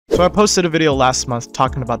So I posted a video last month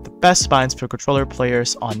talking about the best binds for controller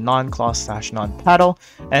players on non-claw/non-paddle,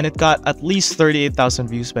 and it got at least 38,000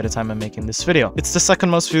 views by the time I'm making this video. It's the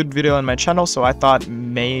second most viewed video on my channel, so I thought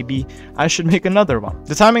maybe I should make another one.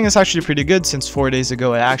 The timing is actually pretty good since 4 days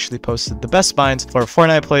ago I actually posted the best binds for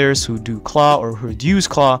Fortnite players who do claw or who use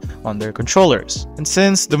claw on their controllers. And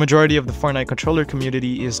since the majority of the Fortnite controller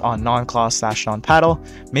community is on non-claw/non-paddle,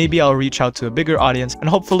 maybe I'll reach out to a bigger audience and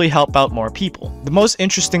hopefully help out more people. The most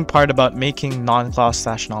interesting part about making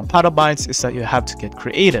non-claw/non-paddle binds is that you have to get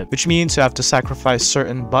creative, which means you have to sacrifice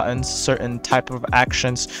certain buttons, certain type of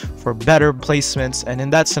actions for better placements, and in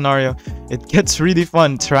that scenario, it gets really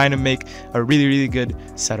fun trying to make a really good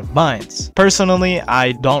set of binds. Personally,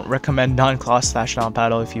 I don't recommend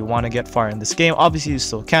non-claw/non-paddle if you want to get far in this game. Obviously, you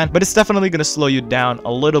still can, but it's definitely going to slow you down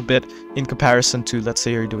a little bit in comparison to, let's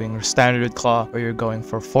say, you're doing a standard claw or you're going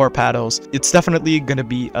for 4 paddles. It's definitely going to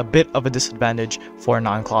be a bit of a disadvantage for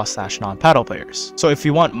non-claw/non-paddle players. So if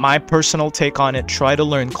you want my personal take on it, try to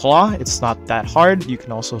learn claw. It's not that hard. You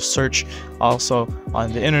can also search also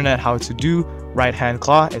on the internet how to do right hand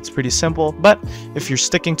claw. It's pretty simple, but if you're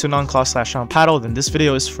sticking to non-claw/non-paddle, then this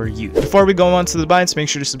video is for you. Before we go on to the binds, make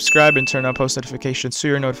sure to subscribe and turn on post notifications so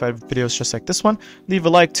you're notified of videos just like this one. Leave a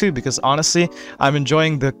like too, because honestly, I'm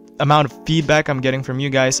enjoying the amount of feedback I'm getting from you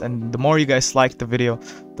guys, and the more you guys like the video,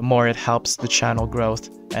 the more it helps the channel growth,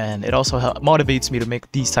 and it also motivates me to make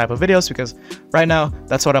these type of videos, because right now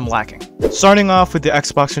that's what I'm lacking. Starting off with the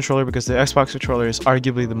Xbox controller, because the Xbox controller is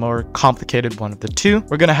arguably the more complicated one of the two.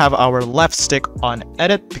 We're gonna have our left stick on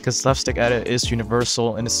edit, because left stick edit is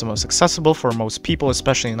universal and it's the most accessible for most people,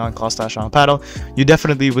 especially in non-claw/non-paddle. You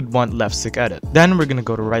definitely would want left stick edit. Then we're gonna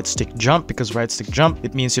go to right stick jump, because right stick jump,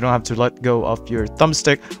 it means you don't have to let go of your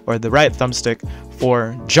thumbstick or the right thumbstick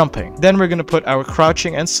for jumping. Then we're gonna put our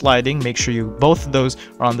crouching and sliding. Make sure both of those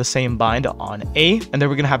are on the same bind on A, and then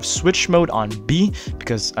we're gonna have switch mode on B,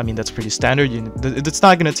 because I mean that's pretty standard. It's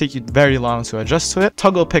not gonna take you very long to adjust to it.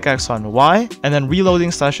 Toggle pickaxe on Y, and then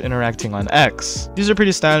reloading/interacting on X. These are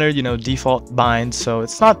pretty standard, you know, default binds, so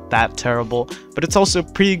it's not that terrible, but it's also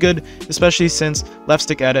pretty good, especially since left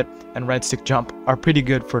stick edit and right stick jump are pretty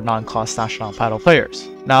good for non-claw/non-paddle players.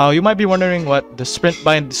 Now, you might be wondering what the sprint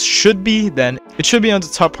bind should be. Then it should be on the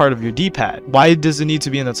top part of your D-pad. Why does it need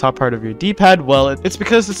to be in the top part of your D-pad? Well, it's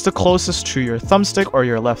because it's the closest to your thumbstick or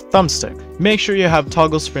your left thumbstick. Make sure you have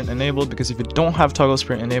toggle sprint enabled, because if you don't have toggle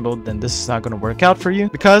sprint enabled, then this is not going to work out for you,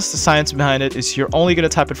 because the science behind it is you're only going to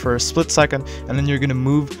tap it for a split second, and then you're going to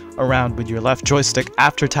move around with your left joystick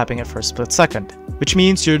after tapping it for a split second, which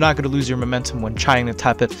means you're not going to lose your momentum when trying to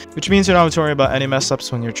tap it, which means you're not going to worry about any mess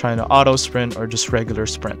ups when you're trying to auto sprint or just regular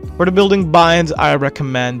sprint. For the building binds, I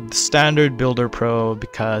recommend standard builder pro,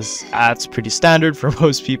 because that's pretty standard for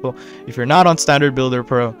most people. If you're not on standard builder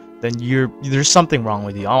pro, then there's something wrong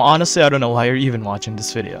with you. Honestly, I don't know why you're even watching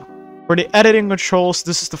this video. For the editing controls,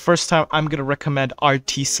 this is the first time I'm going to recommend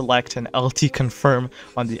RT select and LT confirm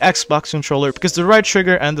on the Xbox controller, because the right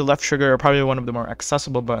trigger and the left trigger are probably one of the more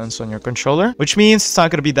accessible buttons on your controller, which means it's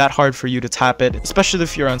not going to be that hard for you to tap it, especially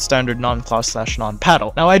if you're on standard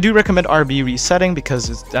non-claw/non-paddle. Now, I do recommend RB resetting,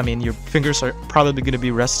 because I mean, your fingers are probably going to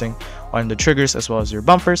be resting on the triggers as well as your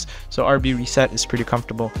bumpers, so RB reset is pretty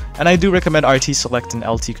comfortable. And I do recommend RT select and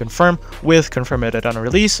LT confirm with confirm edit on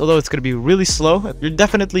release, although it's going to be really slow. You're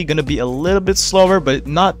definitely going to be a little bit slower, but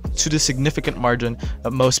not to the significant margin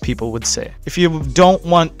that most people would say. If you don't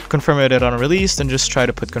want confirm edit on release, then just try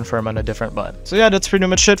to put confirm on a different button. So yeah, that's pretty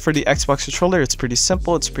much it for the Xbox controller. It's pretty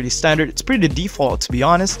simple, it's pretty standard, it's pretty default, to be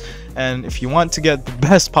honest. And if you want to get the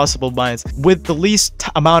best possible binds with the least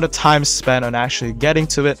amount of time spent on actually getting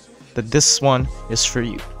to it, that this one is for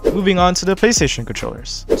you. Moving on to the PlayStation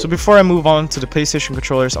controllers. So before I move on to the PlayStation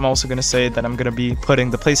controllers, I'm also going to say that I'm going to be putting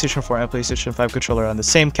the PlayStation 4 and PlayStation 5 controller on the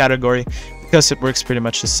same category, because it works pretty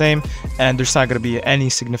much the same, and there's not going to be any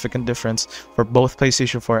significant difference for both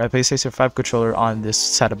PlayStation 4 and PlayStation 5 controller on this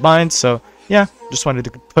set of binds. So yeah, just wanted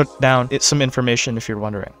to put down some information if you're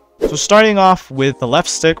wondering. So starting off with the left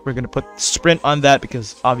stick, we're going to put sprint on that,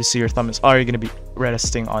 because obviously your thumb is already going to be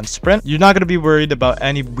resting on sprint. You're not going to be worried about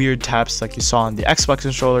any weird taps like you saw on the Xbox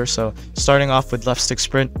controller, so starting off with left stick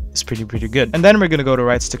sprint is pretty good. And then we're going to go to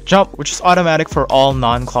right stick jump, which is automatic for all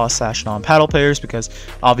non-claw/non-paddle players, because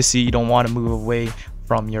obviously you don't want to move away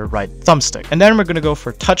from your right thumbstick. And then we're going to go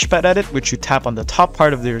for touchpad edit, which you tap on the top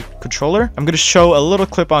part of the controller. I'm going to show a little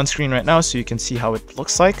clip on screen right now so you can see how it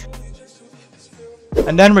looks like.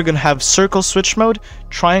 And then we're gonna have circle switch mode,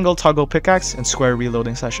 triangle toggle pickaxe, and square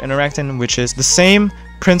reloading / interacting, which is the same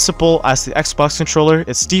principle as the Xbox controller.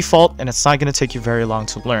 It's default and it's not going to take you very long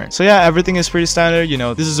to learn. So yeah, everything is pretty standard. You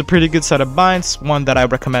know, this is a pretty good set of binds, one that I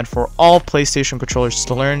recommend for all PlayStation controllers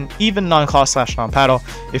to learn, even non-claw / non-paddle,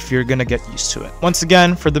 if you're going to get used to it. Once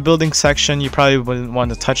again, for the building section, you probably wouldn't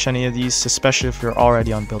want to touch any of these, especially if you're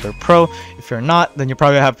already on Builder Pro. If you're not, then you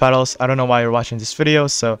probably have paddles. I don't know why you're watching this video,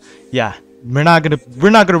 so yeah. We're not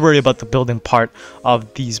gonna worry about the building part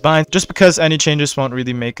of these binds, just because any changes won't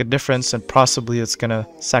really make a difference, and possibly it's gonna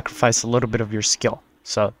sacrifice a little bit of your skill.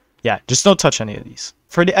 So yeah, just don't touch any of these.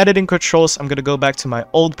 For the editing controls, I'm gonna go back to my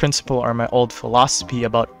old principle, or my old philosophy,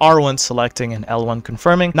 about R1 selecting and L1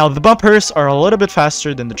 confirming. Now the bumpers are a little bit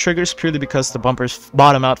faster than the triggers, purely because the bumpers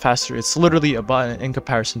bottom out faster. It's literally a button in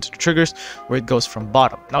comparison to the triggers, where it goes from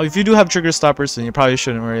bottom. Now if you do have trigger stoppers, then you probably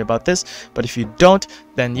shouldn't worry about this, but if you don't,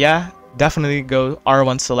 then yeah, definitely go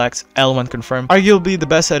R1 select, L1 confirm. Arguably the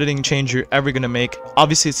best editing change you're ever gonna make.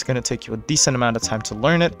 Obviously it's gonna take you a decent amount of time to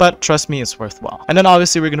learn it, but trust me, it's worthwhile. And then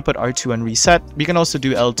obviously we're gonna put R2 and reset. We can also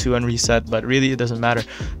do L2 and reset, but really it doesn't matter.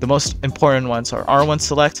 The most important ones are R1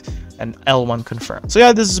 select and L1 confirm. So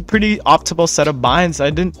yeah, this is a pretty optimal set of binds. I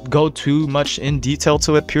didn't go too much in detail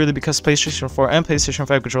to it, purely because PlayStation 4 and PlayStation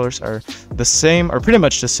 5 controllers are the same, or pretty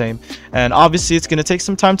much the same. And obviously it's gonna take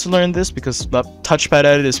some time to learn this, because the touchpad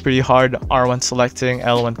edit is pretty hard. R1 selecting,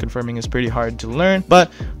 L1 confirming is pretty hard to learn,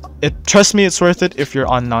 but trust me, it's worth it if you're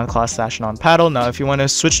on non-claw / non-paddle. Now if you want to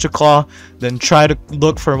switch to claw, then try to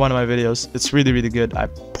look for one of my videos. It's really good. I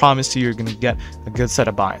promise you, you're gonna get a good set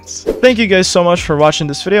of binds. Thank you guys so much for watching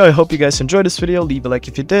this video. I hope you guys enjoyed this video. Leave a like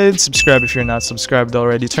if you did, subscribe if you're not subscribed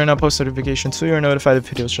already, turn on post notifications so you're notified of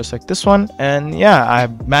videos just like this one. And yeah, I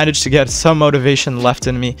managed to get some motivation left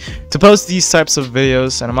in me to post these types of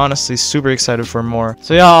videos, and I'm honestly super excited for more.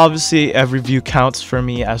 So yeah, obviously every view counts for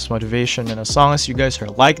me as motivation, and as long as you guys are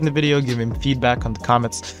liking the video, giving feedback on the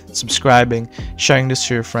comments, subscribing, sharing this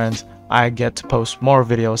to your friends, I get to post more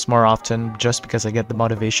videos more often, just because I get the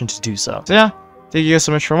motivation to do so. So yeah, thank you guys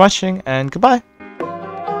so much for watching, and goodbye.